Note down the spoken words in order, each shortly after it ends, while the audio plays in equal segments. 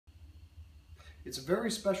It's a very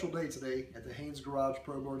special day today at the Haynes Garage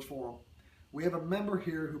Pro Boards Forum. We have a member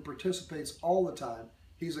here who participates all the time.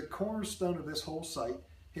 He's a cornerstone of this whole site.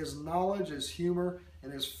 His knowledge, his humor,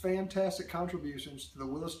 and his fantastic contributions to the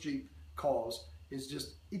Willis Jeep cause is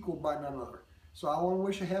just equaled by none other. So I want to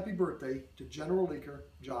wish a happy birthday to General Oilleaker,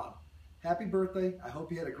 John. Happy birthday. I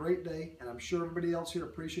hope you had a great day, and I'm sure everybody else here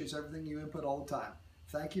appreciates everything you input all the time.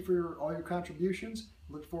 Thank you for all your contributions.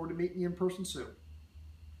 Look forward to meeting you in person soon.